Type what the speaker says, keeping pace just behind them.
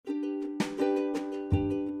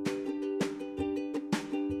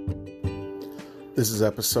This is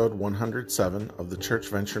episode 107 of the Church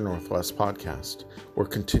Venture Northwest podcast. We're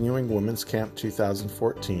continuing Women's Camp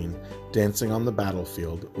 2014, Dancing on the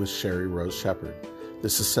Battlefield with Sherry Rose Shepherd.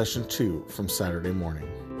 This is session 2 from Saturday morning.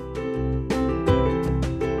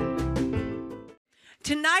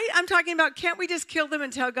 Tonight, I'm talking about, can't we just kill them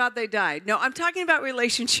and tell God they died? No, I'm talking about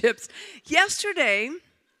relationships. Yesterday,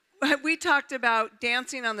 we talked about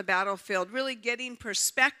dancing on the battlefield, really getting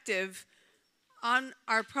perspective on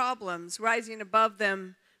our problems, rising above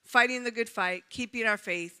them, fighting the good fight, keeping our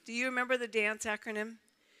faith. Do you remember the dance acronym?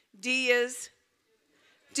 D is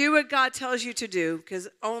do what God tells you to do, because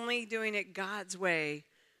only doing it God's way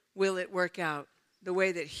will it work out the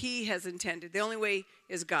way that He has intended. The only way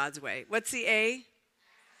is God's way. What's the A?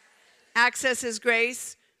 Access is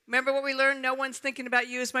grace. Remember what we learned? No one's thinking about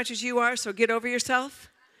you as much as you are, so get over yourself.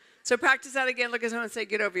 So practice that again. Look at someone and say,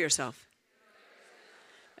 get over yourself.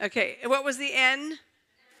 Okay, and what was the N?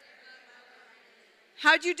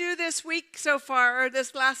 How'd you do this week so far, or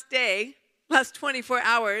this last day, last 24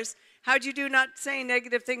 hours? How'd you do not saying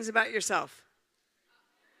negative things about yourself?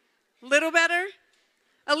 Little better?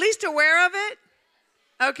 At least aware of it?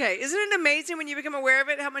 Okay, isn't it amazing when you become aware of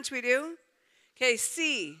it, how much we do? Okay,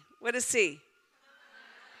 C. What is C?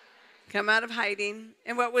 Come out of hiding.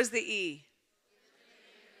 And what was the E?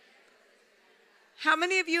 How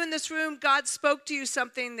many of you in this room, God spoke to you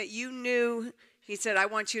something that you knew? He said, I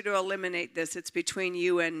want you to eliminate this. It's between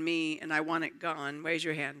you and me, and I want it gone. Raise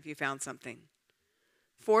your hand if you found something.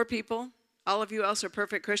 4 people. All of you else are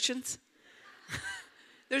perfect Christians.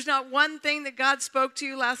 There's not one thing that God spoke to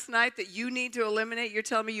you last night that you need to eliminate. You're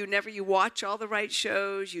telling me you watch all the right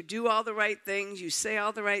shows, you do all the right things, you say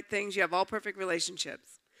all the right things, you have all perfect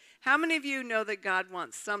relationships. How many of you know that God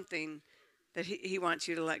wants something that he wants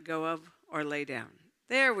you to let go of or lay down?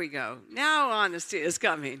 There we go. Now honesty is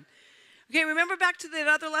coming. Okay, remember back to that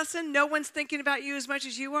other lesson? No one's thinking about you as much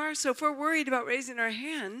as you are. So if we're worried about raising our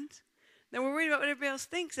hand, then we're worried about what everybody else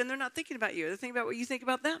thinks, and they're not thinking about you. They're thinking about what you think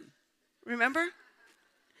about them. Remember?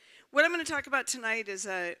 What I'm going to talk about tonight is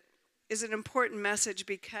an important message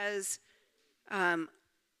because I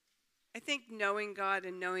think knowing God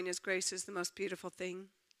and knowing His grace is the most beautiful thing.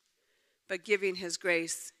 But giving His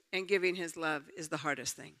grace and giving His love is the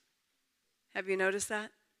hardest thing. Have you noticed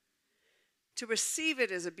that? To receive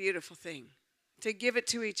it is a beautiful thing. To give it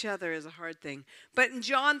to each other is a hard thing. But in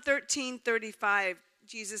John 13:35,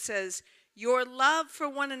 Jesus says, your love for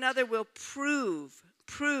one another will prove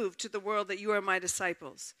to the world that you are my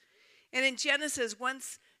disciples. And in Genesis,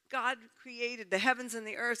 once God created the heavens and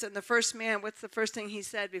the earth and the first man, what's the first thing He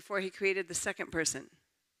said before He created the second person?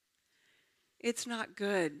 It's not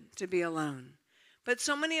good to be alone. But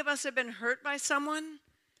so many of us have been hurt by someone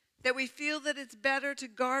that we feel that it's better to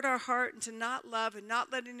guard our heart and to not love and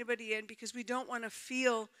not let anybody in because we don't want to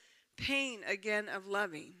feel pain again of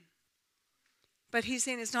loving. But He's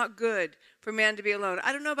saying it's not good for man to be alone.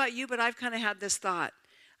 I don't know about you, but I've kind of had this thought.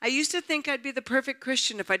 I used to think I'd be the perfect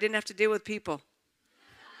Christian if I didn't have to deal with people.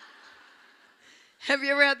 Have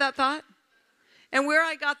you ever had that thought? And where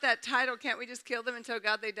I got that title, Can't We Just Kill Them and Tell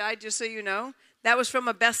God They Died, just so you know, that was from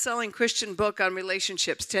a best-selling Christian book on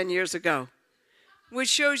relationships 10 years ago, which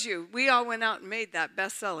shows you we all went out and made that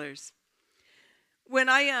bestsellers. When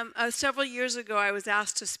several years ago, I was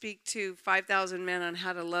asked to speak to 5,000 men on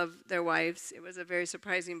how to love their wives. It was a very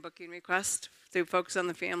surprising booking request through Focus on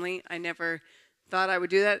the Family. I never thought I would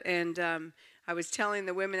do that, and I was telling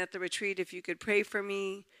the women at the retreat if you could pray for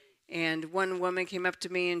me, and one woman came up to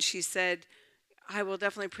me and she said, I will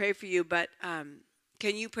definitely pray for you, but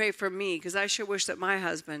can you pray for me? Because I sure wish that my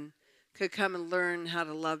husband could come and learn how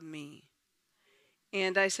to love me.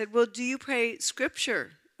 And I said, well, do you pray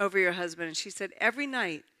scripture over your husband? And she said, every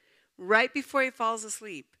night, right before he falls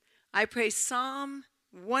asleep, I pray Psalm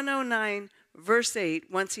 109, verse 8,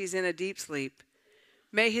 once he's in a deep sleep.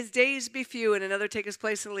 May his days be few and another take his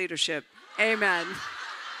place in leadership. Amen.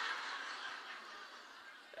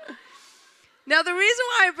 Now, the reason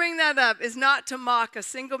why I bring that up is not to mock a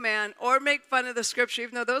single man or make fun of the scripture,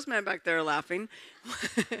 even though those men back there are laughing.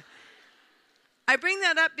 I bring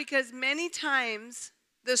that up because many times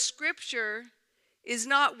the scripture is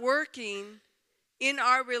not working in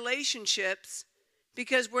our relationships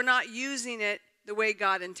because we're not using it the way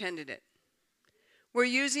God intended it. We're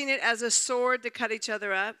using it as a sword to cut each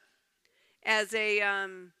other up, as a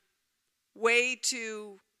way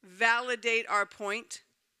to validate our point.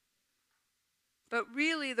 But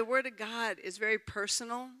really, the Word of God is very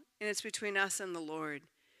personal, and it's between us and the Lord.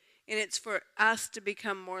 And it's for us to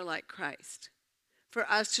become more like Christ. For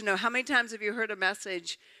us to know. How many times have you heard a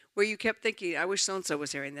message where you kept thinking, I wish so-and-so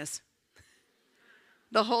was hearing this?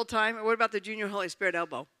 The whole time? Or what about the Junior Holy Spirit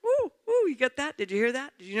elbow? Woo, woo. You got that? Did you hear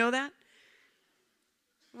that? Did you know that?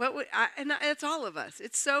 And it's all of us.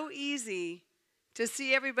 It's so easy to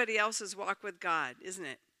see everybody else's walk with God, isn't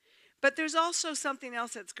it? But there's also something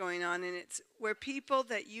else that's going on, and it's where people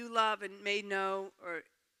that you love and may know or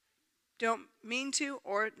don't mean to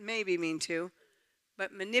or maybe mean to,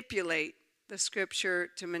 but manipulate the scripture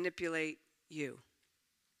to manipulate you.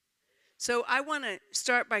 So I want to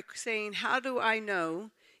start by saying, how do I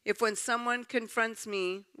know if when someone confronts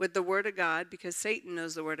me with the Word of God, because Satan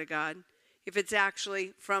knows the Word of God, if it's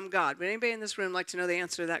actually from God? Would anybody in this room like to know the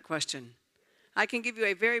answer to that question? I can give you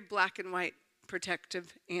a very black and white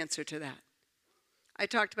protective answer to that. I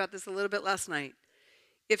talked about this a little bit last night.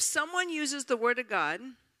 If someone uses the Word of God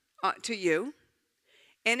to you,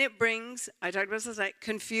 and it brings, I talked about this last night,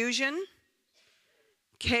 confusion,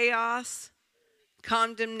 chaos,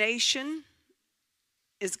 condemnation,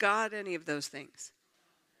 is God any of those things?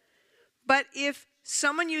 But if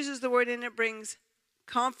someone uses the Word and it brings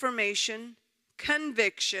confirmation,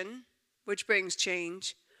 conviction, which brings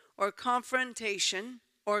change, or confrontation,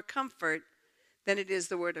 or comfort, then it is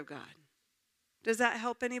the Word of God. Does that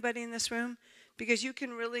help anybody in this room? Because you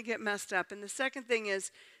can really get messed up. And the second thing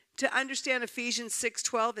is, to understand Ephesians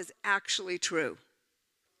 6:12 is actually true.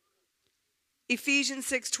 Ephesians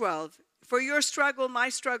 6:12, for your struggle, my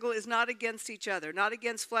struggle, is not against each other, not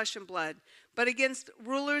against flesh and blood, but against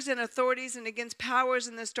rulers and authorities and against powers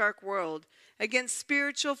in this dark world, against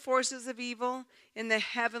spiritual forces of evil in the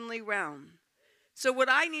heavenly realm. So what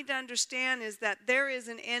I need to understand is that there is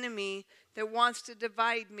an enemy that wants to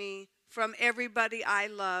divide me from everybody I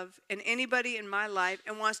love and anybody in my life,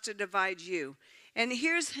 and wants to divide you. And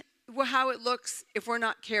here's how it looks if we're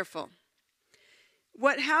not careful.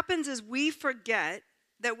 What happens is we forget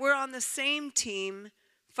that we're on the same team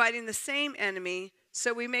fighting the same enemy,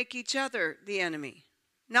 so we make each other the enemy.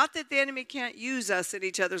 Not that the enemy can't use us in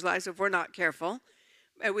each other's lives if we're not careful,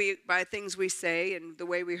 by things we say and the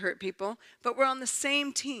way we hurt people, but we're on the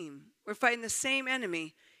same team. We're fighting the same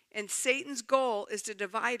enemy, and Satan's goal is to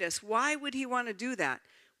divide us. Why would he want to do that?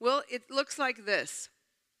 Well, it looks like this.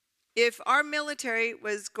 If our military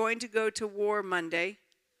was going to go to war Monday,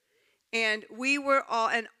 and we were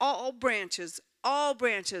all branches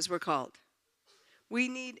were called. We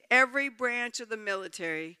need every branch of the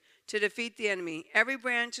military to defeat the enemy. Every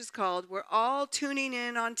branch is called. We're all tuning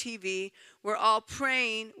in on TV. We're all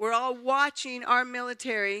praying. We're all watching our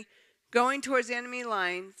military going towards enemy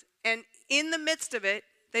lines. And in the midst of it,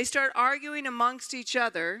 they start arguing amongst each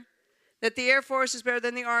other that the Air Force is better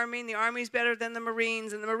than the Army, and the Army is better than the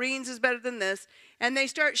Marines, and the Marines is better than this, and they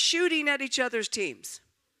start shooting at each other's teams.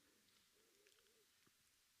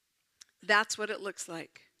 That's what it looks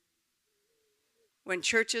like when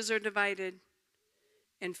churches are divided,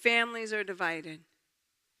 and families are divided,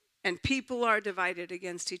 and people are divided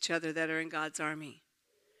against each other that are in God's army.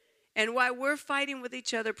 And while we're fighting with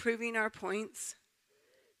each other, proving our points,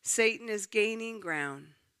 Satan is gaining ground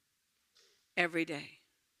every day.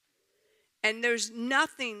 And there's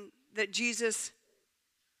nothing that Jesus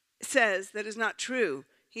says that is not true.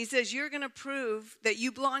 He says, you're going to prove that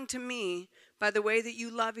you belong to me by the way that you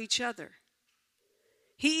love each other.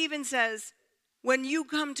 He even says, when you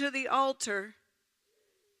come to the altar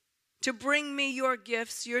to bring me your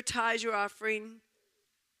gifts, your tithes, your offering,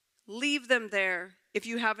 leave them there if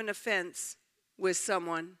you have an offense with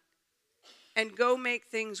someone, and go make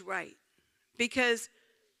things right. Because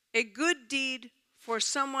a good deed for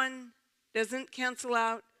someone doesn't cancel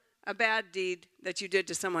out a bad deed that you did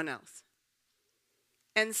to someone else.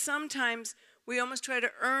 And sometimes we almost try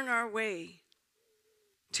to earn our way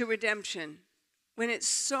to redemption when it's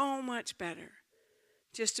so much better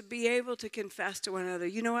just to be able to confess to one another,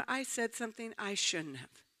 you know what, I said something I shouldn't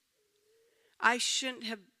have. I shouldn't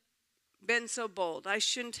have been so bold. I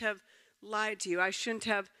shouldn't have lied to you. I shouldn't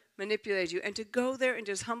have manipulated you. And to go there and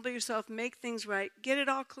just humble yourself, make things right, get it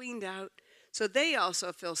all cleaned out so they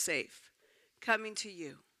also feel safe coming to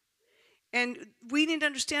you. And we need to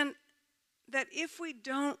understand that if we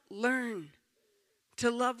don't learn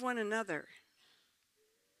to love one another,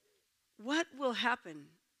 what will happen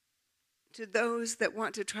to those that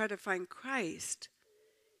want to try to find Christ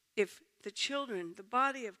if the children, the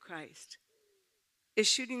body of Christ, is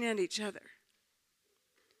shooting at each other?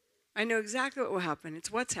 I know exactly what will happen.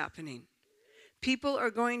 It's what's happening. People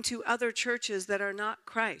are going to other churches that are not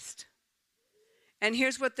Christ. And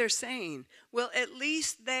here's what they're saying. Well, at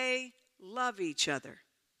least they love each other.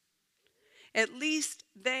 At least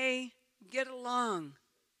they get along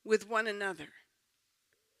with one another.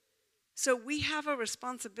 So we have a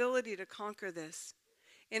responsibility to conquer this.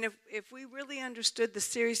 And if we really understood the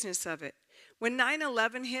seriousness of it. When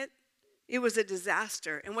 9/11 hit, It was a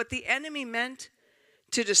disaster. And what the enemy meant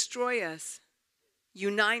to destroy us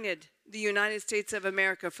united the United States of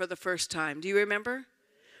America for the first time. Do you remember?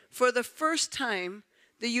 For the first time,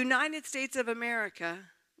 the United States of America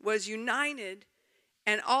was united,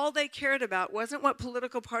 and all they cared about wasn't what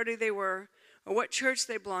political party they were or what church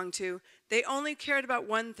they belonged to. They only cared about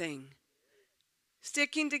one thing: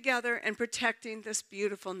 sticking together and protecting this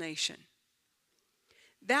beautiful nation.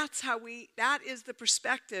 That is the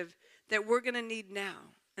perspective that we're going to need now.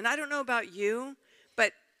 And I don't know about you,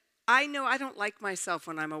 but I know I don't like myself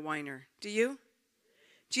when I'm a whiner. Do you?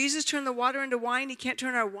 Jesus turned the water into wine. He can't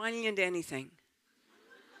turn our whining into anything.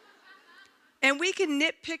 And we can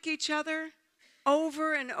nitpick each other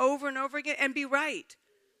over and over and over again and be right.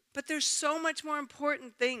 But there's so much more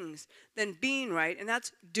important things than being right, and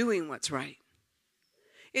that's doing what's right.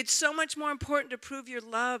 It's so much more important to prove your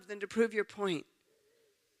love than to prove your point.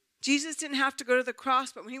 Jesus didn't have to go to the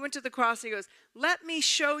cross, but when he went to the cross, he goes, "Let me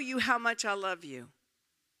show you how much I love you."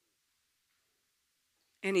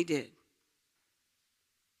 And he did.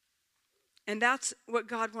 And that's what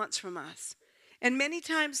God wants from us. And many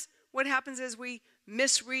times what happens is we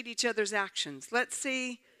misread each other's actions. Let's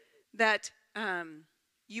say that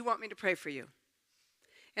you want me to pray for you.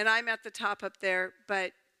 And I'm at the top up there,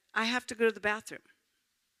 but I have to go to the bathroom.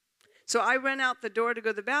 So I run out the door to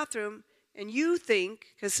go to the bathroom, and you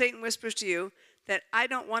think, because Satan whispers to you, that I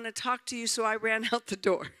don't want to talk to you, so I ran out the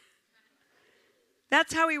door.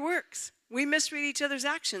 That's how he works. We misread each other's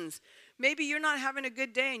actions. Maybe you're not having a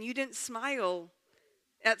good day and you didn't smile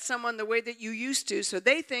at someone the way that you used to, so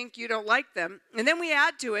they think you don't like them. And then we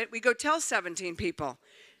add to it, we go tell 17 people.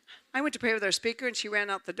 I went to pray with our speaker and she ran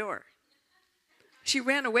out the door. She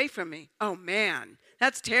ran away from me. Oh man,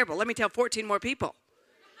 that's terrible. Let me tell 14 more people.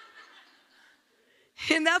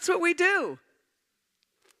 And that's what we do.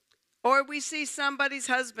 Or we see somebody's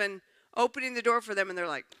husband opening the door for them and they're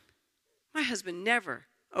like, my husband never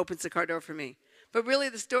opens the car door for me. But really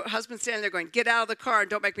the husband's standing there going, get out of the car and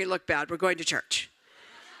don't make me look bad. We're going to church.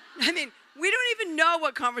 I mean, we don't even know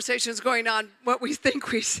what conversation is going on, what we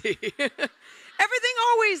think we see. Everything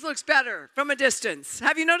always looks better from a distance.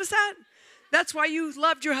 Have you noticed that? That's why you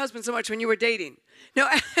loved your husband so much when you were dating. No,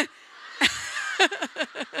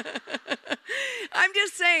 I'm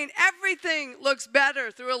just saying everything looks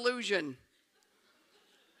better through illusion.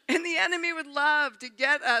 And the enemy would love to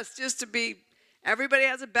get us just to be, everybody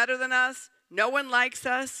has it better than us. No one likes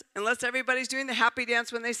us. Unless everybody's doing the happy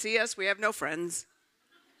dance when they see us, we have no friends.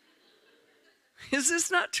 Is this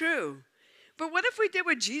not true? But what if we did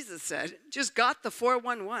what Jesus said? Just got the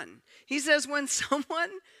 411. He says when someone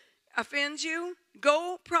offends you,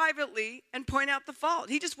 go privately and point out the fault.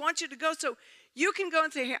 He just wants you to go so you can go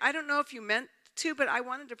and say, hey, I don't know if you meant to, but I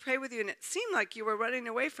wanted to pray with you and it seemed like you were running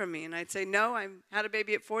away from me. And I'd say, no, I had a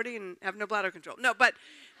baby at 40 and have no bladder control. No, but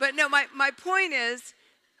no, my point is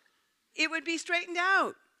it would be straightened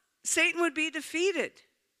out. Satan would be defeated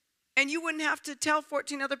and you wouldn't have to tell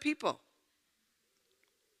 14 other people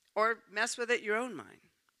or mess with it your own mind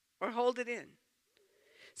or hold it in.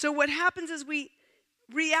 So what happens is we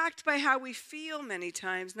react by how we feel many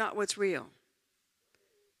times, not what's real.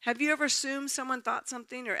 Have you ever assumed someone thought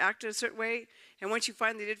something or acted a certain way, and once you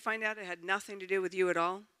finally did find out it had nothing to do with you at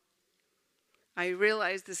all? I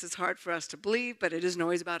realize this is hard for us to believe, but it isn't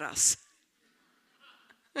always about us.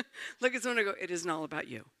 Look at someone and go, it isn't all about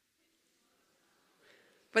you.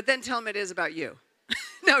 But then tell them it is about you.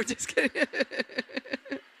 No, just kidding.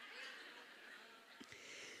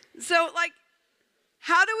 So,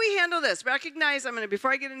 how do we handle this? Recognize,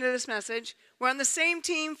 before I get into this message, we're on the same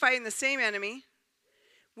team fighting the same enemy.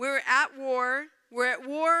 We're at war. We're at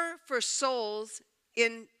war for souls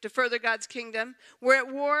to further God's kingdom. We're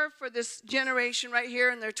at war for this generation right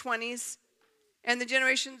here in their 20s and the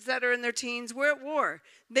generations that are in their teens. We're at war.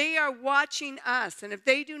 They are watching us. And if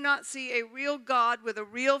they do not see a real God with a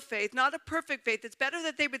real faith, not a perfect faith, it's better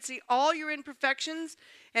that they would see all your imperfections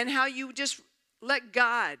and how you just let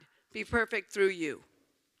God be perfect through you.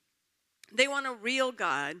 They want a real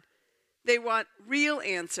God. They want real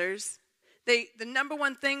answers. The number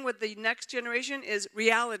one thing with the next generation is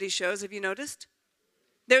reality shows. Have you noticed?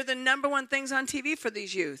 They're the number one things on TV for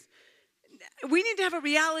these youth. We need to have a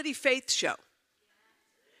reality faith show.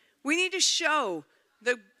 We need to show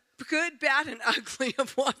the good, bad, and ugly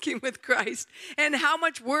of walking with Christ and how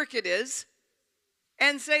much work it is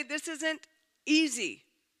and say this isn't easy.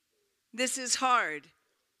 This is hard.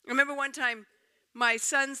 I remember one time my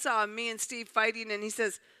son saw me and Steve fighting and he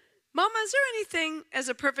says, Mama, is there anything as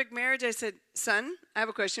a perfect marriage? I said, son, I have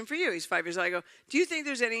a question for you. He's 5 years old. I go, do you think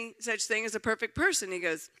there's any such thing as a perfect person? He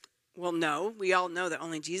goes, well, no. We all know that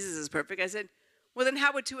only Jesus is perfect. I said, Well, then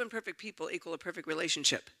how would two imperfect people equal a perfect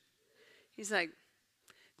relationship? He's like,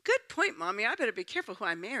 good point, Mommy. I better be careful who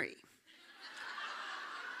I marry.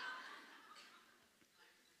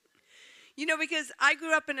 You know, because I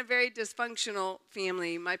grew up in a very dysfunctional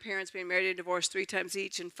family. My parents being married and divorced 3 times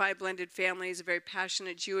each, and 5 blended families, a very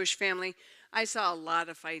passionate Jewish family. I saw a lot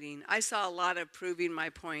of fighting. I saw a lot of proving my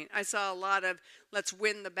point. I saw a lot of let's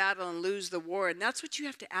win the battle and lose the war. And that's what you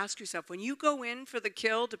have to ask yourself. When you go in for the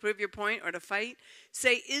kill to prove your point or to fight,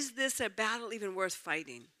 say, is this a battle even worth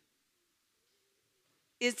fighting?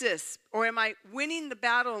 Is this, or am I winning the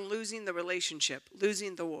battle and losing the relationship,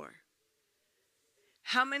 losing the war?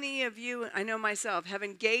 How many of you, I know myself, have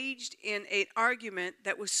engaged in an argument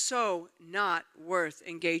that was so not worth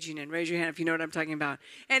engaging in? Raise your hand if you know what I'm talking about.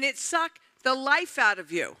 And it sucked the life out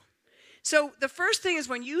of you. So the first thing is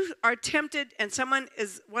when you are tempted and someone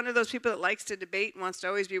is one of those people that likes to debate and wants to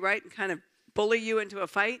always be right and kind of bully you into a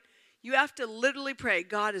fight, you have to literally pray,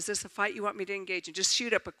 God, is this a fight you want me to engage in? Just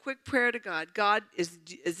shoot up a quick prayer to God. God, is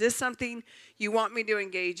this something you want me to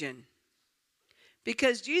engage in?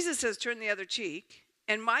 Because Jesus says, turn the other cheek.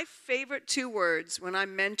 And my favorite 2 words when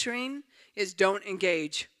I'm mentoring is don't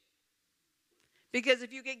engage. Because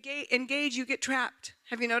if you get engaged, you get trapped.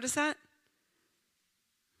 Have you noticed that?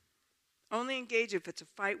 Only engage if it's a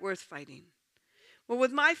fight worth fighting. Well,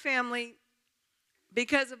 with my family,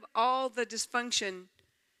 because of all the dysfunction,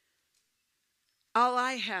 all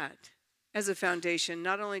I had as a foundation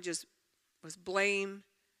not only just was blame,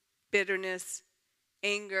 bitterness,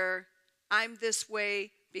 anger, I'm this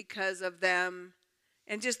way because of them,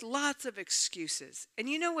 and just lots of excuses. And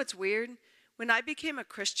you know what's weird? When I became a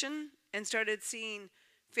Christian and started seeing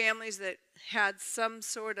families that had some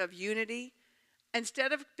sort of unity,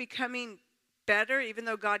 instead of becoming better, even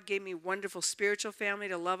though God gave me wonderful spiritual family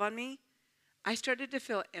to love on me, I started to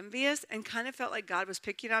feel envious and kind of felt like God was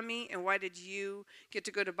picking on me. And why did you get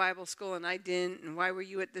to go to Bible school and I didn't? And why were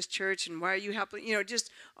you at this church? And why are you helping? You know,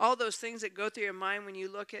 just all those things that go through your mind when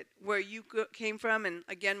you look at where you came from. And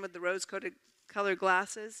again, with the rose-colored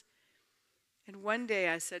glasses. And one day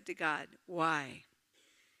I said to God, why?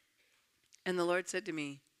 And the Lord said to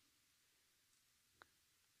me,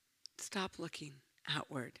 stop looking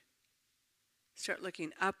outward. Start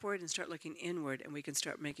looking upward and start looking inward, and we can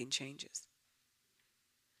start making changes.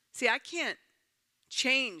 See, I can't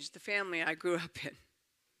change the family I grew up in.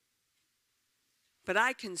 But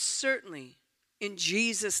I can certainly, in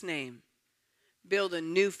Jesus' name, build a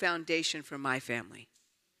new foundation for my family.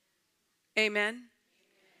 Amen?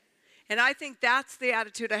 And I think that's the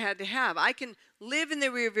attitude I had to have. I can live in the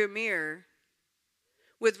rearview mirror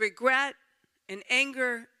with regret and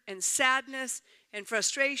anger and sadness and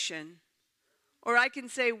frustration, or I can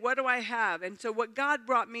say, what do I have? And so what God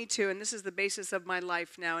brought me to, and this is the basis of my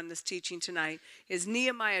life now in this teaching tonight, is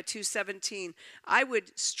Nehemiah 2:17. I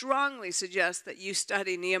would strongly suggest that you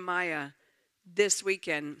study Nehemiah this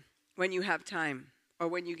weekend when you have time or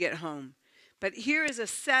when you get home. But here is a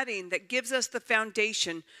setting that gives us the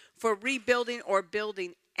foundation for rebuilding or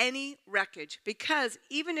building any wreckage. Because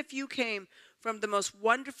even if you came from the most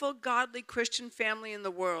wonderful, godly Christian family in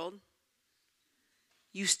the world,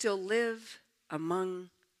 you still live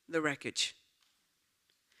among the wreckage.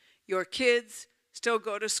 Your kids still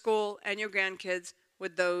go to school and your grandkids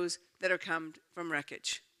with those that are come from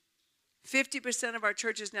wreckage. 50% of our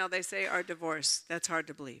churches now, they say, are divorced. That's hard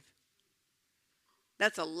to believe.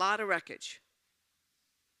 That's a lot of wreckage.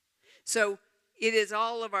 So it is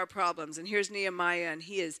all of our problems. And here's Nehemiah, and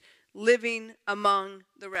he is living among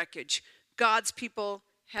the wreckage. God's people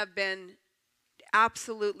have been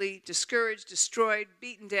absolutely discouraged, destroyed,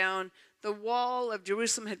 beaten down. The wall of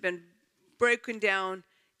Jerusalem had been broken down,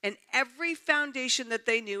 and every foundation that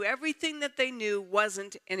they knew, everything that they knew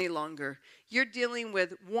wasn't any longer. You're dealing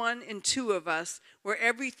with 1 and 2 of us where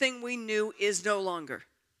everything we knew is no longer.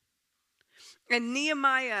 And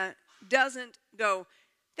Nehemiah doesn't go,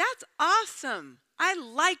 that's awesome. I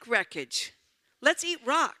like wreckage. Let's eat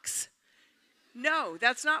rocks. No,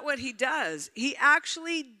 that's not what he does. He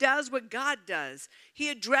actually does what God does. He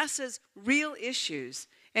addresses real issues,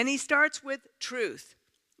 and he starts with truth.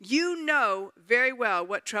 You know very well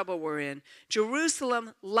what trouble we're in.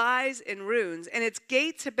 Jerusalem lies in ruins, and its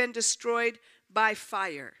gates have been destroyed by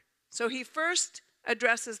fire. So he first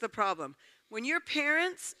addresses the problem. When you're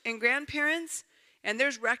parents and grandparents and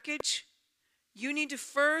there's wreckage, you need to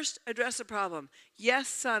first address the problem. Yes,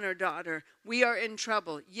 son or daughter, we are in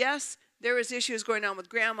trouble. Yes, there is issues going on with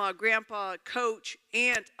grandma, grandpa, coach,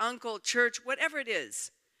 aunt, uncle, church, whatever it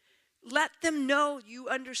is. Let them know you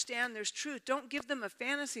understand there's truth. Don't give them a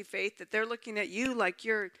fantasy faith that they're looking at you like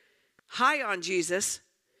you're high on Jesus.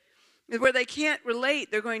 where they can't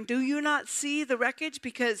relate. They're going, do you not see the wreckage?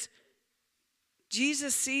 Because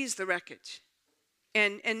Jesus sees the wreckage.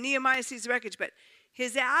 And Nehemiah sees the wreckage, but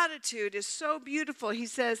his attitude is so beautiful. He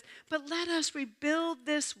says, but let us rebuild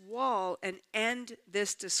this wall and end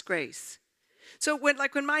this disgrace. So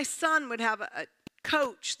when my son would have a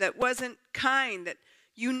coach that wasn't kind, that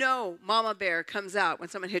Mama Bear comes out when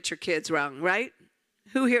someone hits your kids wrong, right?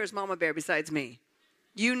 Who here is Mama Bear besides me?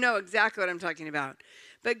 You know exactly what I'm talking about.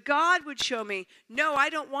 But God would show me, no, I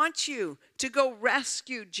don't want you to go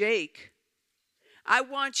rescue Jake. I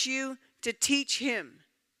want you to teach him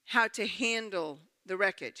how to handle the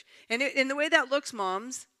wreckage. And the way that looks,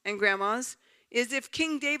 moms and grandmas, is if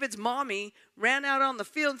King David's mommy ran out on the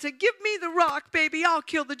field and said, give me the rock, baby, I'll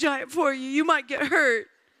kill the giant for you. You might get hurt.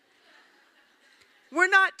 We're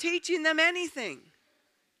not teaching them anything.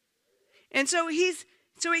 And so he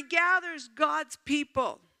gathers God's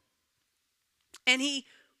people and he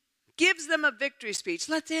gives them a victory speech.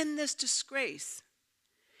 Let's end this disgrace.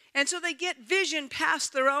 And so they get vision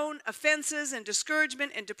past their own offenses and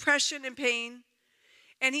discouragement and depression and pain.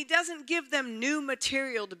 And he doesn't give them new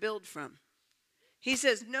material to build from. He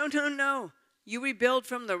says, no, no, no. You rebuild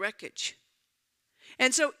from the wreckage.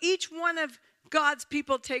 And so each one of God's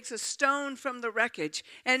people takes a stone from the wreckage.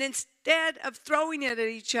 And instead of throwing it at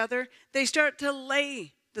each other, they start to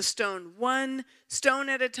lay the stone, one stone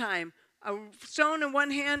at a time. A stone in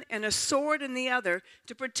one hand and a sword in the other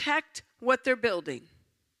to protect what they're building.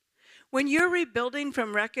 When you're rebuilding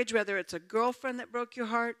from wreckage, whether it's a girlfriend that broke your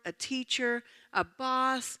heart, a teacher, a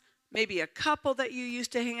boss, maybe a couple that you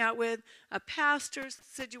used to hang out with, a pastor's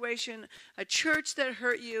situation, a church that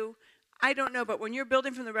hurt you, I don't know, but when you're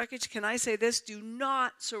building from the wreckage, can I say this? Do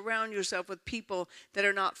not surround yourself with people that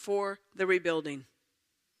are not for the rebuilding.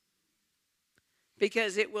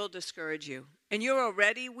 Because it will discourage you. And you're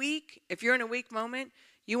already weak. If you're in a weak moment,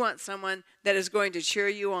 you want someone that is going to cheer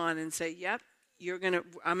you on and say, yep,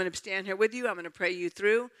 I'm going to stand here with you. I'm going to pray you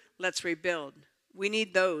through. Let's rebuild. We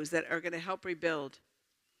need those that are going to help rebuild.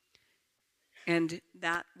 And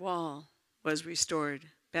that wall was restored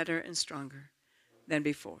better and stronger than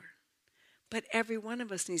before. But every one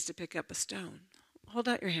of us needs to pick up a stone. Hold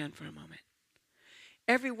out your hand for a moment.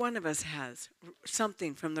 Every one of us has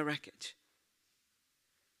something from the wreckage.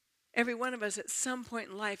 Every one of us at some point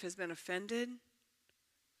in life has been offended,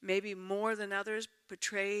 maybe more than others,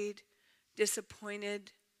 betrayed,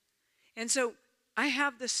 disappointed. And so I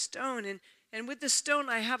have this stone, and with the stone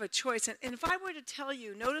I have a choice. And if I were to tell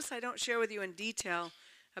you, notice I don't share with you in detail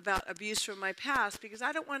about abuse from my past because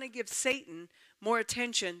I don't want to give Satan more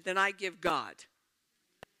attention than I give God.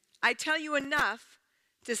 I tell you enough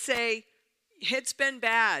to say, it's been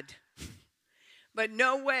bad. But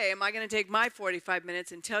no way am I going to take my 45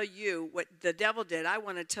 minutes and tell you what the devil did. I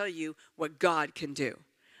want to tell you what God can do.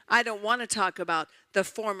 I don't want to talk about the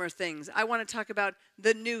former things. I want to talk about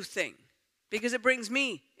the new thing because it brings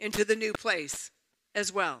me into the new place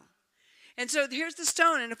as well. And so here's the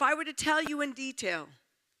stone. And if I were to tell you in detail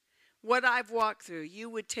what I've walked through, you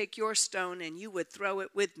would take your stone and you would throw it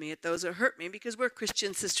with me at those that hurt me because we're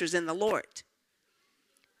Christian sisters in the Lord.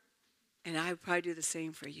 And I would probably do the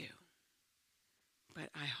same for you. But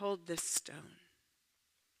I hold this stone.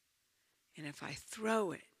 And if I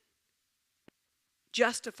throw it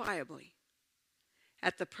justifiably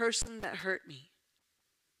at the person that hurt me,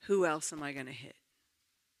 who else am I going to hit?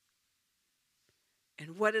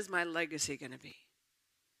 And what is my legacy going to be?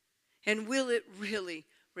 And will it really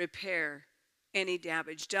repair any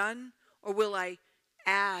damage done? Or will I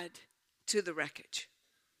add to the wreckage?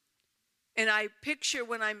 And I picture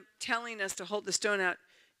when I'm telling us to hold the stone out,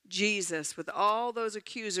 Jesus with all those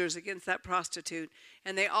accusers against that prostitute,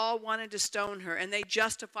 and they all wanted to stone her, and they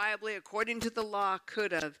justifiably, according to the law,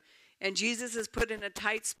 could have. And Jesus is put in a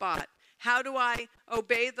tight spot. How do I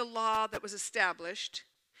obey the law that was established?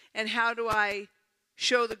 And how do I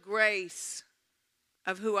show the grace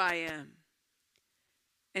of who I am?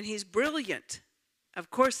 And he's brilliant. Of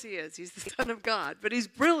course he is. He's the Son of God, but he's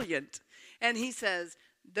brilliant. And he says,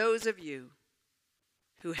 those of you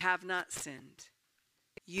who have not sinned,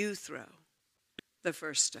 you throw the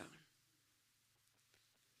first stone.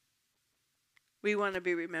 We want to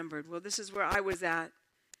be remembered. Well, this is where I was at.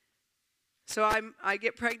 So I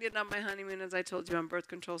get pregnant on my honeymoon, as I told you, on birth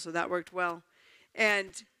control, so that worked well.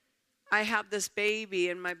 And I have this baby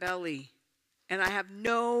in my belly, and I have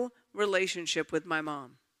no relationship with my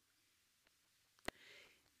mom.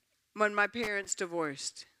 When my parents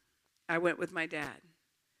divorced, I went with my dad.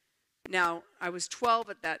 Now, I was 12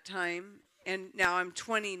 at that time, and now I'm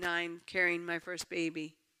 29 carrying my first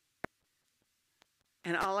baby.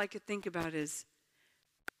 And all I could think about is,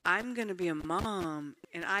 I'm going to be a mom,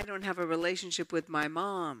 and I don't have a relationship with my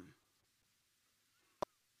mom.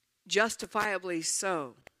 Justifiably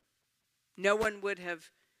so. No one would have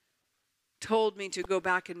told me to go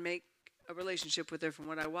back and make a relationship with her from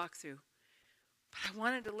what I walked through. But I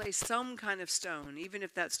wanted to lay some kind of stone, even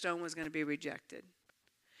if that stone was going to be rejected.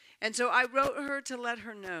 And so I wrote her to let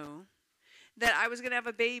her know that I was going to have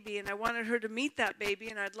a baby, and I wanted her to meet that baby,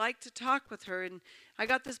 and I'd like to talk with her. And I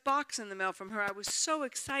got this box in the mail from her. I was so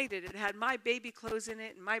excited. It had my baby clothes in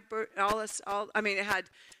it, and I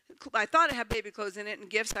thought it had baby clothes in it and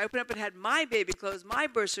gifts. I opened up, it had my baby clothes, my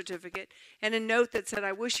birth certificate, and a note that said,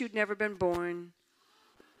 I wish you'd never been born.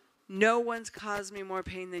 No one's caused me more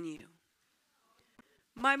pain than you.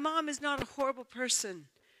 My mom is not a horrible person.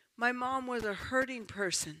 My mom was a hurting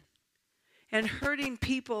person. And hurting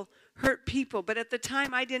people hurt people. But at the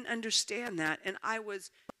time, I didn't understand that. And I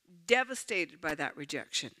was devastated by that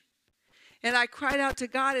rejection. And I cried out to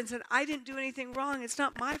God and said, I didn't do anything wrong. It's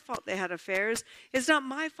not my fault they had affairs. It's not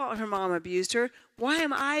my fault her mom abused her. Why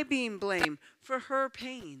am I being blamed for her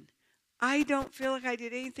pain? I don't feel like I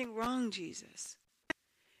did anything wrong, Jesus.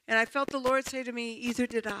 And I felt the Lord say to me, either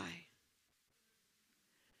did I.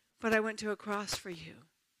 But I went to a cross for you.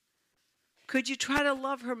 Could you try to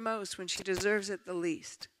love her most when she deserves it the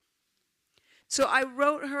least? So I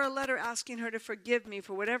wrote her a letter asking her to forgive me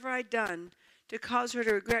for whatever I'd done to cause her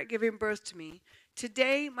to regret giving birth to me.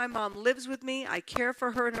 Today, my mom lives with me. I care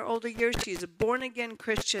for her in her older years. She's a born-again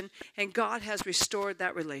Christian, and God has restored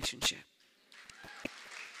that relationship.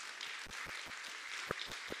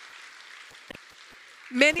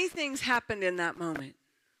 Many things happened in that moment.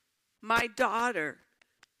 My daughter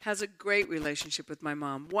has a great relationship with my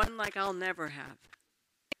mom, one like I'll never have.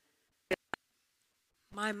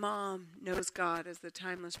 My mom knows God as the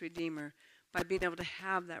timeless Redeemer by being able to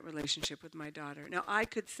have that relationship with my daughter. Now, I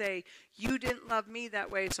could say, you didn't love me that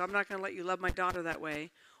way, so I'm not going to let you love my daughter that way.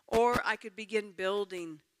 Or I could begin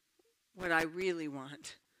building what I really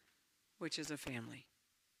want, which is a family.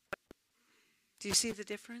 Do you see the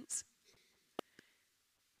difference?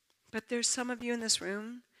 But there's some of you in this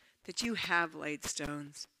room that you have laid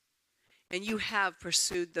stones, and you have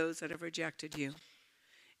pursued those that have rejected you.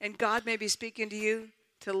 And God may be speaking to you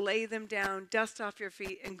to lay them down, dust off your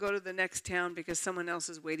feet, and go to the next town because someone else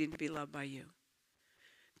is waiting to be loved by you.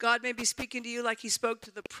 God may be speaking to you like he spoke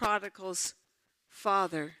to the prodigal's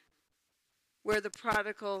father, where the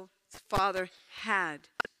prodigal father had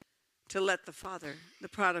to let the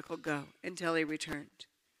prodigal go until he returned.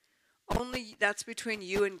 Only that's between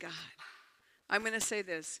you and God. I'm going to say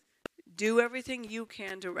this. Do everything you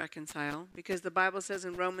can to reconcile, because the Bible says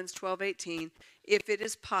in Romans 12:18, if it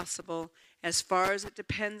is possible, as far as it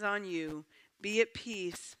depends on you, be at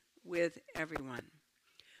peace with everyone.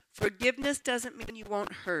 Forgiveness doesn't mean you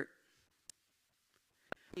won't hurt.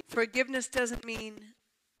 Forgiveness doesn't mean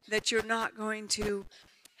that you're not going to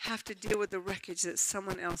have to deal with the wreckage that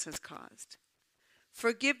someone else has caused.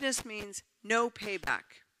 Forgiveness means no payback.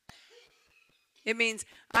 It means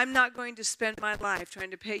I'm not going to spend my life trying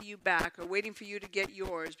to pay you back or waiting for you to get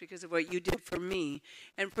yours because of what you did for me.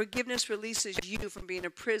 And forgiveness releases you from being a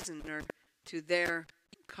prisoner to their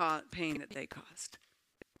pain that they caused.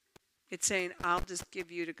 It's saying, I'll just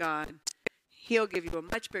give you to God. He'll give you a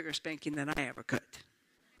much bigger spanking than I ever could.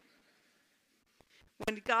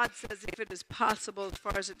 When God says, if it is possible, as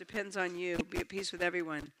far as it depends on you, be at peace with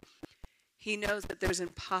everyone, he knows that there's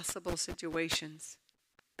impossible situations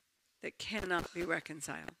that cannot be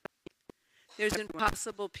reconciled. There's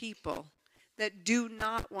impossible people that do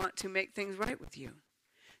not want to make things right with you.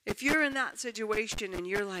 If you're in that situation and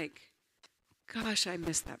you're like, gosh, I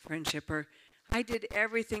missed that friendship, or I did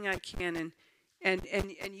everything I can, and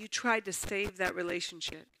you tried to save that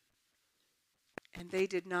relationship, and they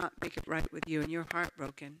did not make it right with you, and you're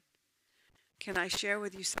heartbroken, can I share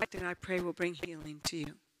with you something I pray will bring healing to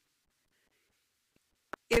you?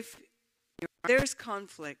 If there's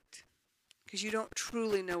conflict, because you don't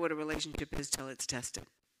truly know what a relationship is till it's tested.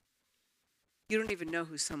 You don't even know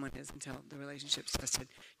who someone is until the relationship's tested.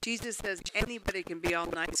 Jesus says anybody can be all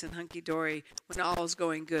nice and hunky-dory when all's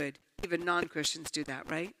going good. Even non-Christians do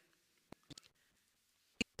that, right?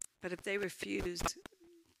 But if they refuse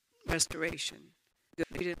restoration, you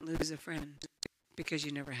didn't lose a friend because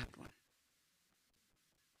you never had one.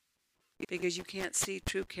 Because you can't see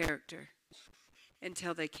true character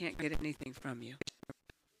until they can't get anything from you.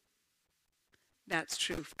 That's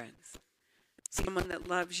true, friends. Someone that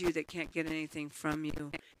loves you that can't get anything from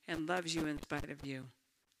you and loves you in spite of you,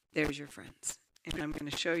 there's your friends. And I'm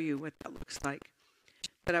going to show you what that looks like.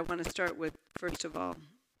 But I want to start with, first of all,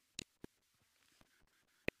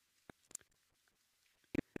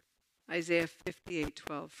 Isaiah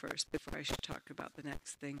 58:12 first, before I should talk about the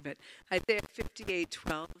next thing. But Isaiah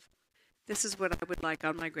 58:12, this is what I would like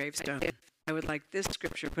on my gravestone. I would like this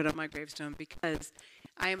scripture put on my gravestone because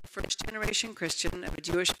I am a first-generation Christian of a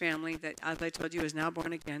Jewish family that, as I told you, is now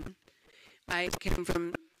born again. I came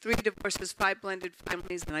from 3 divorces, 5 blended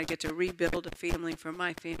families, and I get to rebuild a family from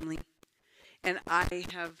my family. And I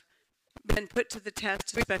have been put to the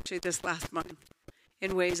test, especially this last month,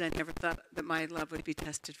 in ways I never thought that my love would be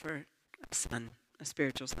tested for a son, a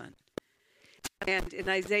spiritual son. And in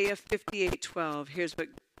Isaiah 58:12,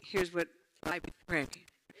 here's what I pray.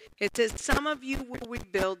 It says, some of you will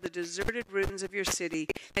rebuild the deserted ruins of your city,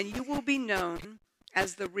 and you will be known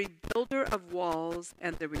as the rebuilder of walls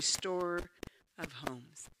and the restorer of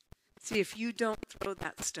homes. See, if you don't throw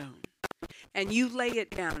that stone, and you lay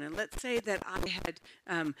it down, and let's say that I had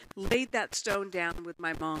laid that stone down with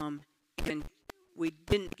my mom, and we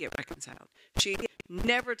didn't get reconciled. She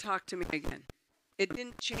never talked to me again. It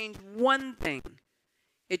didn't change one thing.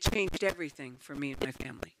 It changed everything for me and my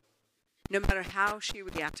family, no matter how she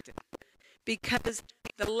reacted. Because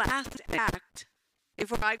the last act,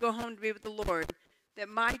 before I go home to be with the Lord, that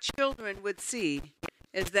my children would see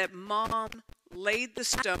is that Mom laid the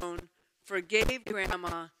stone, forgave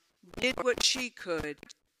Grandma, did what she could,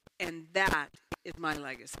 and that is my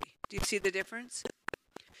legacy. Do you see the difference?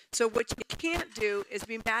 So what you can't do is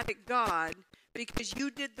be mad at God because you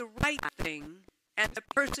did the right thing, and the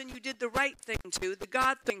person you did the right thing to, the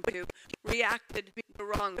God thing to, reacted the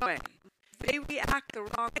wrong way. If they react the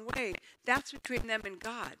wrong way, that's between them and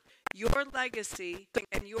God. Your legacy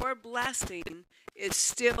and your blessing is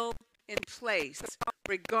still in place,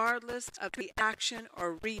 regardless of the action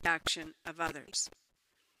or reaction of others.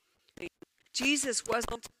 Jesus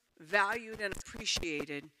wasn't valued and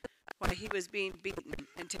appreciated while he was being beaten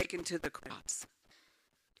and taken to the cross,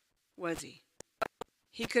 was he?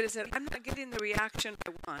 He could have said, I'm not getting the reaction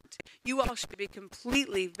I want. You all should be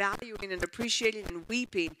completely valuing and appreciating and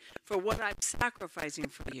weeping for what I'm sacrificing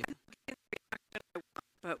for you.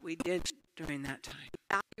 But we did during that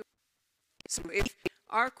time. So if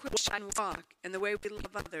our Christian walk and the way we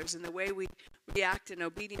love others and the way we react in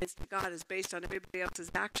obedience to God is based on everybody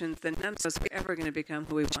else's actions, then none of us are ever going to become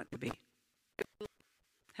who we want to be.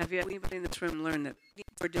 Have you anybody in this room learned that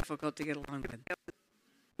we're difficult to get along with?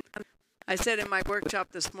 I said in my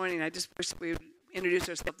workshop this morning, I just wish we would introduce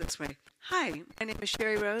ourselves this way. Hi, my name is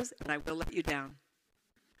Sherry Rose, and I will let you down.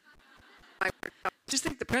 Just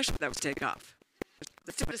think the pressure that would take off.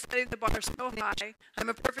 Instead of setting the bar so high, I'm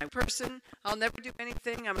a perfect person, I'll never do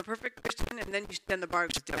anything, I'm a perfect Christian, and then you send the bar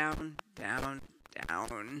down, down,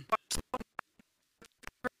 down.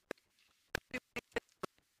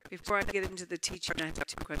 Before I get into the teaching, I have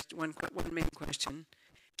two questions. One main question.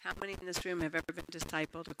 How many in this room have ever been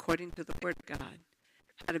discipled according to the Word of God,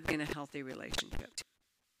 how to be in a healthy relationship?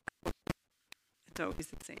 It's always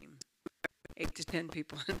the same. 8 to 10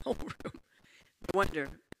 people in the whole room. No wonder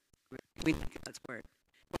we need God's Word.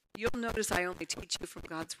 You'll notice I only teach you from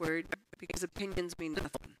God's Word because opinions mean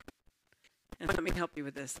nothing. And let me help you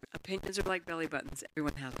with this. Opinions are like belly buttons.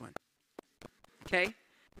 Everyone has one. Okay?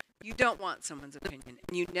 You don't want someone's opinion,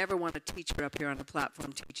 and you never want a teacher up here on a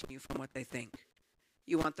platform teaching you from what they think.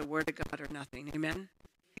 You want the Word of God or nothing. Amen?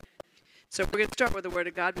 So we're going to start with the Word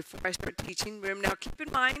of God before I start teaching. Now keep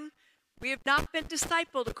in mind, we have not been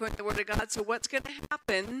discipled according to the Word of God, so what's going to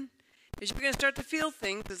happen is you're going to start to feel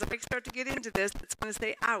things. As I start to get into this, it's going to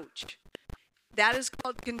say, ouch. That is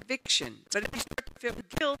called conviction. But if you start to feel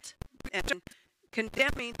guilt and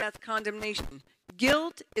condemning, that's condemnation.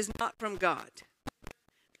 Guilt is not from God.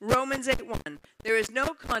 Romans 8:1, there is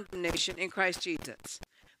no condemnation in Christ Jesus.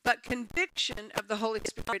 But conviction of the Holy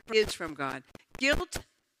Spirit is from God. Guilt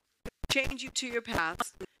changes you to your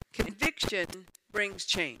past. Conviction brings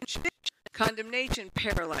change. Condemnation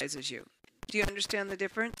paralyzes you. Do you understand the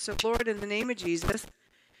difference? So, Lord, in the name of Jesus,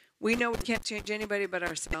 we know we can't change anybody but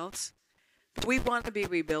ourselves. But we want to be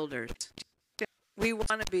rebuilders. We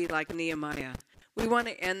want to be like Nehemiah. We want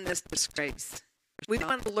to end this disgrace. We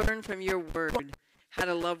want to learn from your word how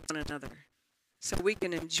to love one another so we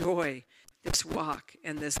can enjoy this walk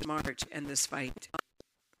and this march and this fight.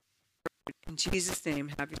 In Jesus' name,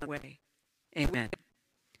 have your way. Amen.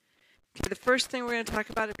 Okay, the first thing we're going to talk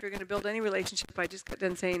about, if you're going to build any relationship, I just got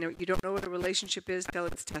done saying you don't know what a relationship is till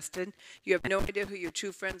it's tested. You have no idea who your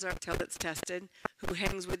true friends are till it's tested. Who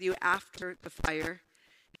hangs with you after the fire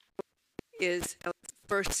is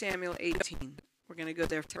 1 Samuel 18. We're going to go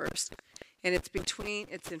there first. And it's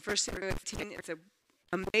in 1 Samuel 18. It's an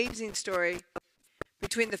amazing story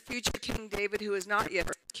between the future King David, who is not yet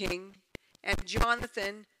king, and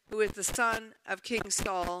Jonathan, who is the son of King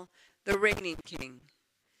Saul, the reigning king.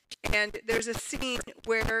 And there's a scene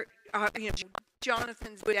where,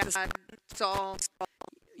 Jonathan's dad, Saul,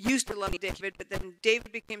 used to love David, but then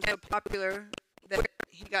David became so popular that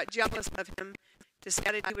he got jealous of him,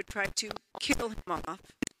 decided he would try to kill him off.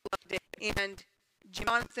 And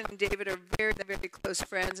Jonathan and David are very, very close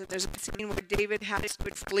friends, and there's a scene where David has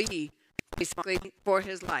to flee, basically, for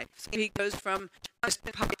his life. So he goes from just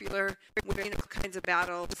popular, winning all kinds of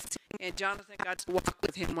battles, and Jonathan got to walk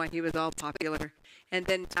with him while he was all popular. And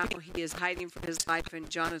then now he is hiding for his life, and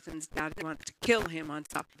Jonathan's dad wants to kill him on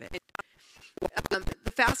top of it.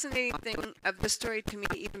 The fascinating thing of this story to me,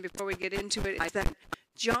 even before we get into it, is that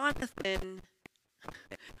Jonathan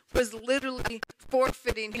was literally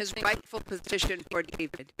forfeiting his rightful position for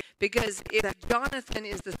David. Because if Jonathan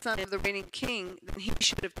is the son of the reigning king, then he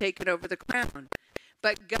should have taken over the crown.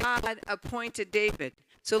 But God appointed David.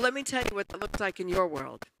 So let me tell you what that looks like in your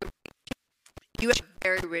world. You have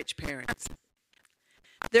very rich parents.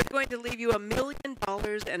 They're going to leave you $1 million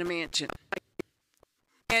and a mansion.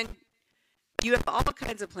 And you have all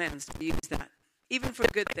kinds of plans to use that, even for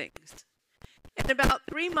good things. And about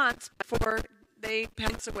 3 months before they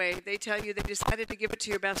pass away, they tell you they decided to give it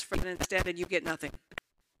to your best friend instead, and you get nothing.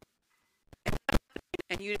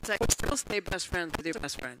 And you decide to still stay best friends with your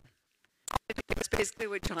best friend. That's basically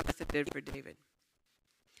what Jonathan did for David.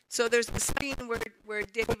 So there's a scene where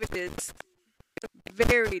David is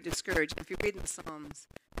very discouraged. If you read in the Psalms,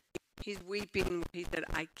 he's weeping. He said,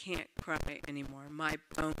 I can't cry anymore. My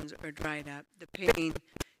bones are dried up. The pain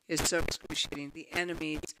is so excruciating. The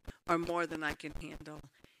enemies are more than I can handle.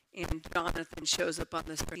 And Jonathan shows up on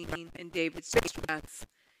the screen, and David's distressed.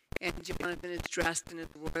 And Jonathan is dressed in his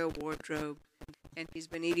royal wardrobe, and he's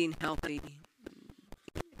been eating healthy.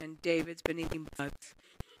 And David's been eating bugs.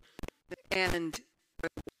 And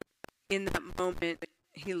in that moment,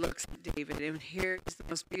 he looks at David, and here is the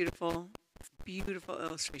most beautiful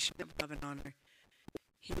illustration of love and honor.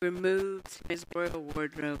 He removes his royal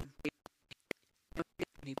wardrobe, and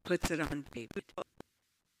he puts it on David.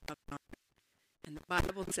 And the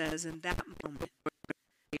Bible says in that moment,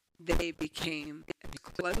 they became as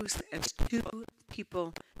close as two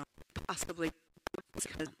people possibly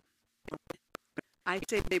could. I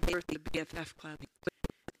say they birthed the BFF club.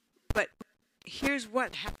 But here's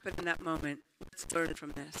what happened in that moment. Let's learn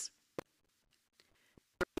from this.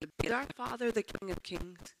 Is our Father the King of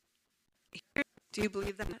Kings? Do you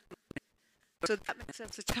believe that? So that makes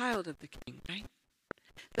us a child of the King, right?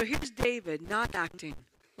 So here's David not acting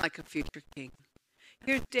like a future king.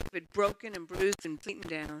 Here's David broken and bruised and beaten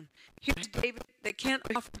down. Here's David that can't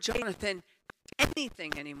offer Jonathan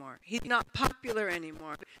anything anymore. He's not popular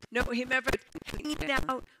anymore. No, he never hanging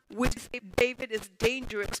out with David is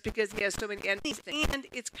dangerous because he has so many enemies. And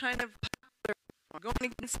it's kind of popular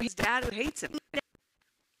going against his dad who hates him.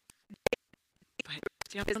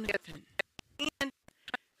 Jonathan and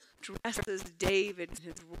dresses David in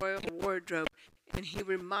his royal wardrobe, and he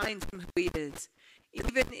reminds him who he is.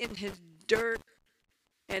 Even in his dirt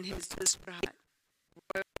and his distraught,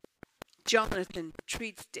 Jonathan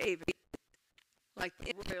treats David like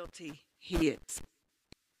the royalty he is.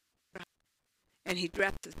 And he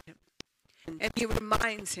dresses him. And he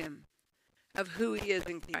reminds him of who he is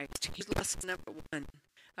in Christ. He's lesson number 1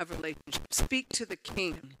 of relationship. Speak to the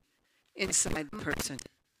king inside the person.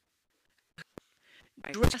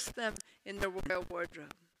 Dress them in the royal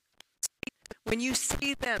wardrobe. When you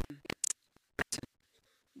see them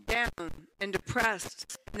down and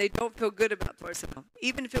depressed, and they don't feel good about themselves,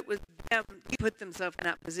 even if it was them who put themselves in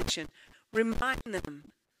that position, remind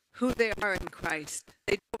them who they are in Christ.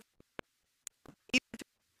 They don't, even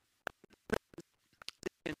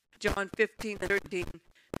John 15:13,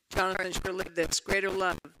 Jonathan sure lived this. Greater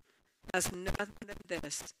love has nothing than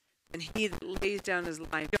this, and he that lays down his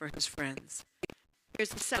life for his friends. Here's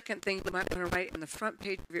the second thing you might want to write on the front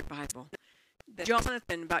page of your Bible.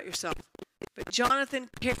 Jonathan, about yourself. But Jonathan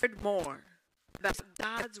cared more about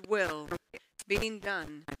God's will being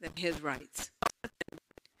done than his rights.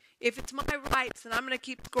 If it's my rights, then I'm going to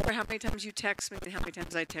keep score how many times you text me and how many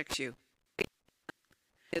times I text you.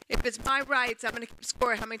 If it's my rights, I'm going to keep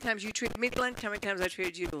score how many times you treated me to lunch, how many times I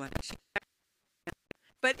treated you to lunch.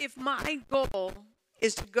 But if my goal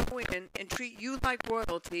is to go in and treat you like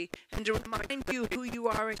royalty and to remind you who you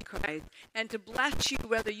are in Christ and to bless you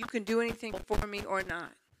whether you can do anything for me or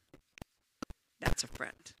not, that's a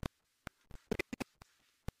friend.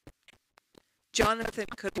 Jonathan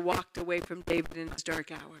could have walked away from David in his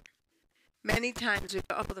dark hour. Many times we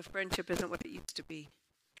go, oh, the friendship isn't what it used to be.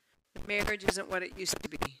 The marriage isn't what it used to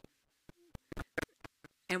be.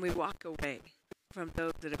 And we walk away from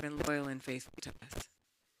those that have been loyal and faithful to us,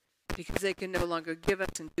 because they can no longer give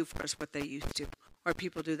us and do for us what they used to. or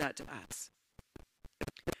people do that to us.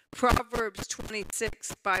 Proverbs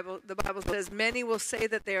 26, the Bible says, many will say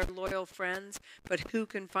that they are loyal friends, but who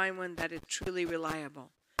can find one that is truly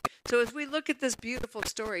reliable? So as we look at this beautiful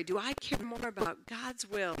story, do I care more about God's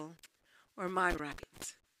will or my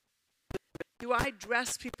rights? Do I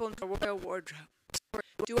dress people in a royal wardrobe?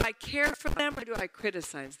 Do I care for them or do I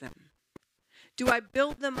criticize them? Do I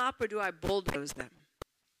build them up or do I bulldoze them?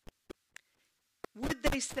 Would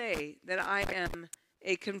they say that I am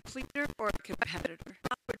a completer or a competitor?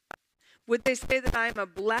 Would they say that I am a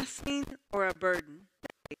blessing or a burden?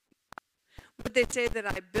 Would they say that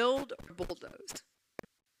I build or bulldoze?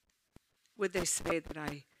 Would they say that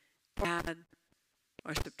I add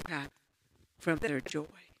or subtract from their joy?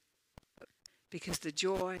 Because the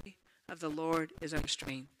joy of the Lord is our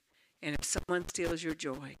strength. And if someone steals your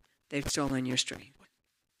joy, they've stolen your strength.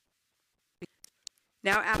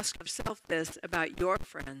 Now ask yourself this about your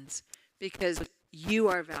friends, because you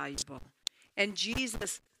are valuable. And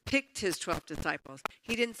Jesus picked his 12 disciples.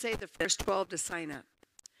 He didn't say the first 12 to sign up.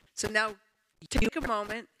 So now take a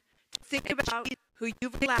moment to think about who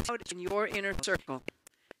you've allowed in your inner circle.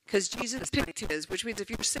 Because Jesus picked his, which means if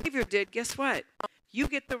your Savior did, guess what? You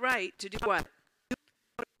get the right to do what?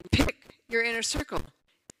 Pick your inner circle.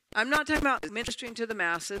 I'm not talking about ministering to the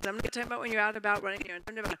masses. I'm not talking about when you're out about running errands.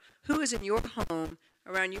 I'm talking about who is in your home,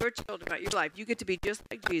 around your children, about your life. You get to be just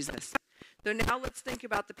like Jesus. So now let's think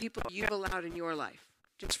about the people you've allowed in your life.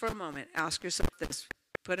 Just for a moment, ask yourself this.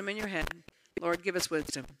 Put them in your head. Lord, give us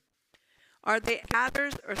wisdom. Are they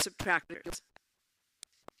adders or subtractors?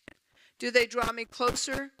 Do they draw me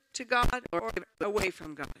closer to God or away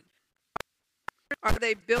from God? Are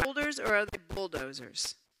they builders or are they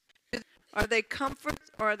bulldozers? Are they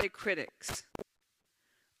comforts or are they critics?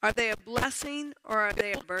 Are they a blessing or are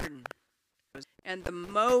they a burden? And the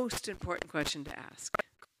most important question to ask,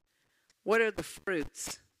 what are the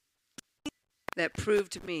fruits that prove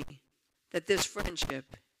to me that this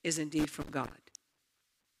friendship is indeed from God?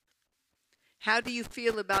 How do you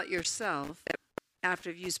feel about yourself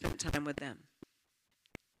after you spent time with them?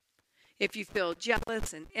 If you feel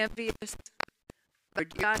jealous and envious, or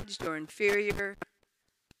judged or inferior,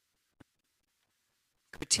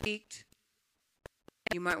 critiqued,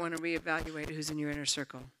 you might want to reevaluate who's in your inner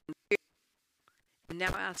circle. And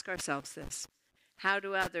now ask ourselves this. How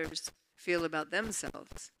do others feel about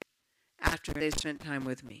themselves after they spent time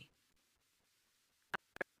with me?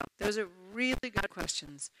 Those are really good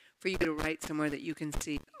questions for you to write somewhere that you can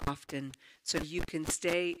see often so you can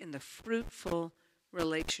stay in the fruitful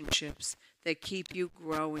relationships that keep you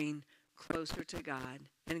growing closer to God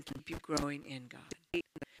and keep you growing in God.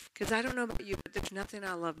 Because I don't know about you, but there's nothing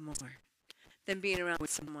I love more than being around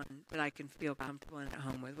with someone that I can feel comfortable and at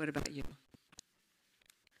home with. What about you?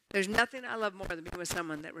 There's nothing I love more than being with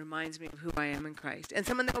someone that reminds me of who I am in Christ. And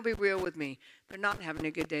someone that will be real with me. They're not having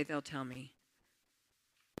a good day, they'll tell me.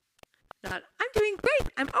 Not, I'm doing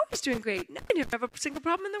great. I'm always doing great. No, I never have a single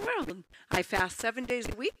problem in the world. I fast 7 days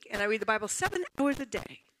a week, and I read the Bible 7 hours a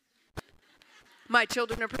day. My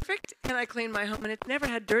children are perfect, and I clean my home, and it's never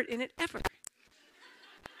had dirt in it ever.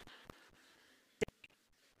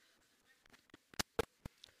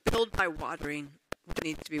 Build by watering what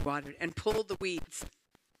needs to be watered, and pull the weeds.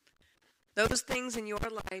 Those things in your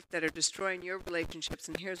life that are destroying your relationships,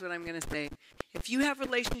 and here's what I'm going to say. If you have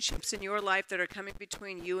relationships in your life that are coming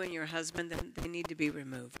between you and your husband, then they need to be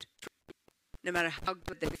removed, no matter how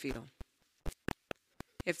good they feel.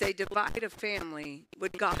 If they divide a family,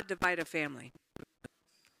 would God divide a family?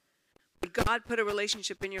 Would God put a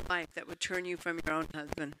relationship in your life that would turn you from your own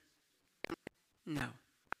husband? No.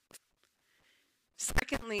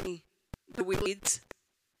 Secondly, the weeds.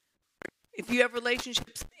 If you have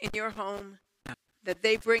relationships in your home that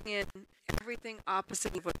they bring in everything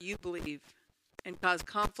opposite of what you believe and cause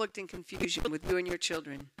conflict and confusion with you and your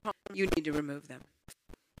children, you need to remove them.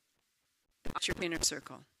 That's your inner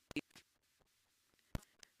circle.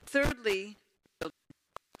 Thirdly,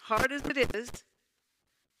 hard as it is,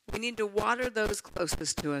 we need to water those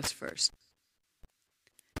closest to us first.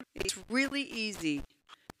 It's really easy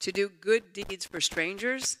to do good deeds for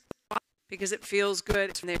strangers because it feels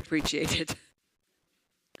good and they appreciate it.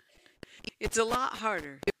 It's a lot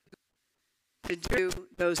harder to do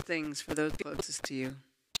those things for those closest to you.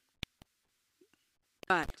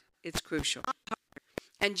 But it's crucial.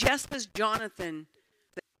 And just as Jonathan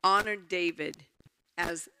honored David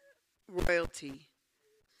as royalty,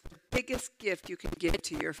 the biggest gift you can give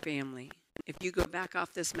to your family, if you go back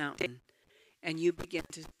off this mountain and you begin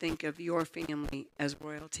to think of your family as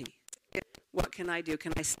royalty, what can I do?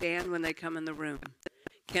 Can I stand when they come in the room?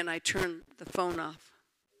 Can I turn the phone off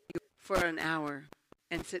for an hour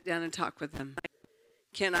and sit down and talk with them?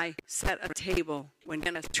 Can I set a table when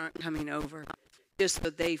guests aren't coming over just so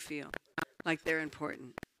they feel like they're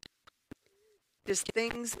important? Just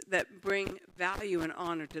things that bring value and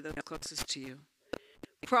honor to those closest to you.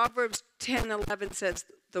 Proverbs 10:11 says,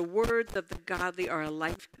 the words of the godly are a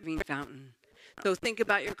life-giving fountain. So think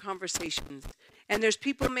about your conversations. And there's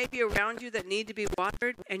people maybe around you that need to be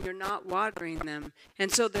watered, and you're not watering them.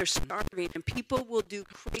 And so they're starving, and people will do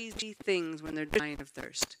crazy things when they're dying of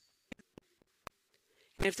thirst.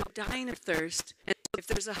 And if they're dying of thirst, and if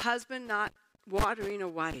there's a husband not watering a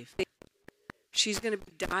wife, she's going to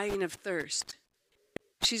be dying of thirst.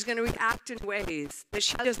 She's going to react in ways that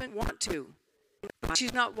she doesn't want to.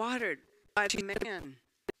 She's not watered by the man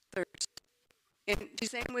thirst. And the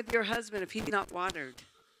same with your husband if he's not watered.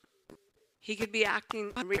 He could be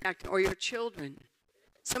acting and reacting, or your children.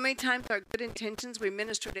 So many times our good intentions, we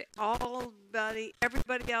minister to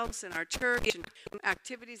everybody else in our church, and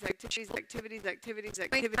activities. And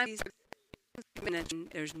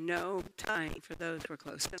there's no time for those we're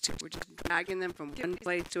close to. We're just dragging them from one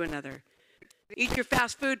place to another. Eat your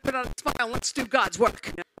fast food, put on a smile, and let's do God's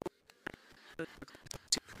work.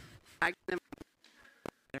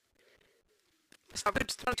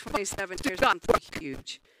 Proverbs 27, here's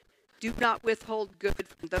huge. Do not withhold good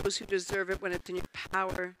from those who deserve it when it's in your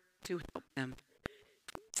power to help them.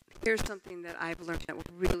 Here's something that I've learned that will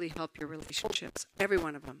really help your relationships, every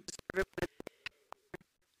one of them.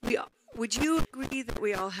 Would you agree that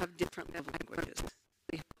we all have different love languages?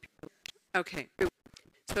 Okay.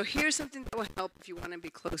 So here's something that will help if you want to be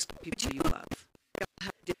close to people you love.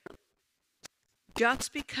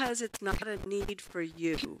 Just because it's not a need for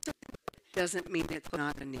you doesn't mean it's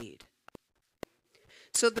not a need.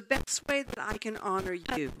 So the best way that I can honor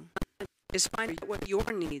you is find out what your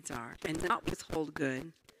needs are and not withhold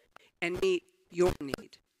good and meet your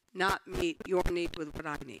need, not meet your need with what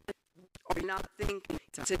I need. Or not think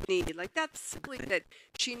it's a need. Like, that's silly that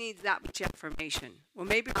she needs that much affirmation. Well,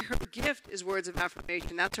 maybe her gift is words of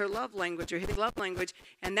affirmation. That's her love language, or his love language,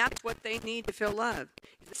 and that's what they need to feel loved.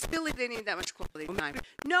 It's silly they need that much quality time.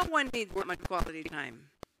 No one needs that much quality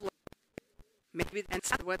time. Maybe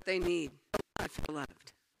that's what they need to feel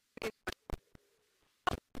loved.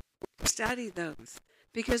 Study those.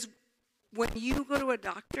 Because when you go to a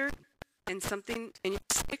doctor and you're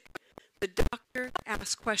sick, the doctor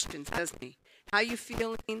asks questions, doesn't he? How you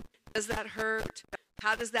feeling? Does that hurt?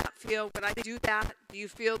 How does that feel? When I do that, do you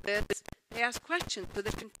feel this? They ask questions so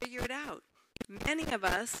they can figure it out. Many of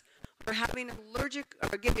us are getting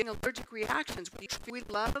allergic reactions. We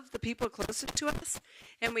love the people closest to us,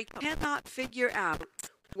 and we cannot figure out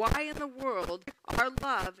why in the world our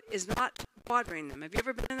love is not watering them. Have you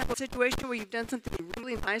ever been in that situation where you've done something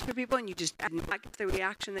really nice for people and you just did not get the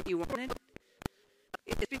reaction that you wanted?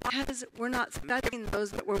 It's because we're not studying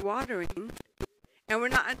those that we're watering, and we're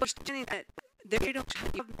not understanding that they don't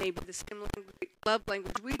have maybe the same love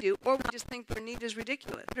language we do, or we just think their need is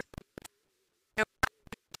ridiculous.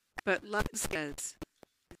 But love says,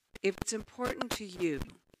 if it's important to you,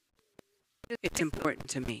 it's important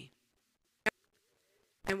to me.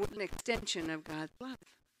 And we're an extension of God's love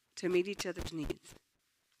to meet each other's needs.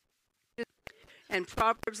 And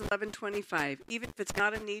Proverbs 11:25, even if it's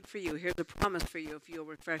not a need for you, here's a promise for you if you'll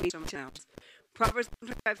refresh someone else. Proverbs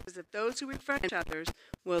 11:25 says, if those who refresh others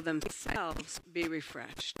will themselves be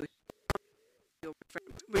refreshed.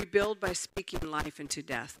 Rebuild by speaking life into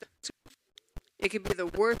death. It could be the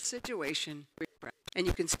worst situation, and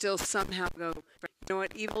you can still somehow go, you know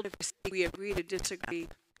what, even if we agree to disagree,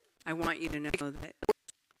 I want you to know that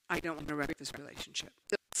I don't want to wreck this relationship.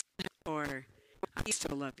 Or I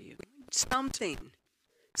still love you. Something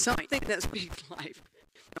that speaks life.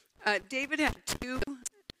 David had two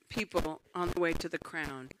people on the way to the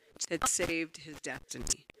crown that saved his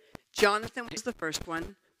destiny. Jonathan was the first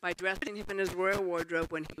one by dressing him in his royal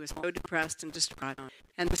wardrobe when he was so depressed and distraught.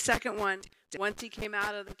 And the second one, once he came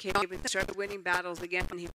out of the cave and started winning battles again, he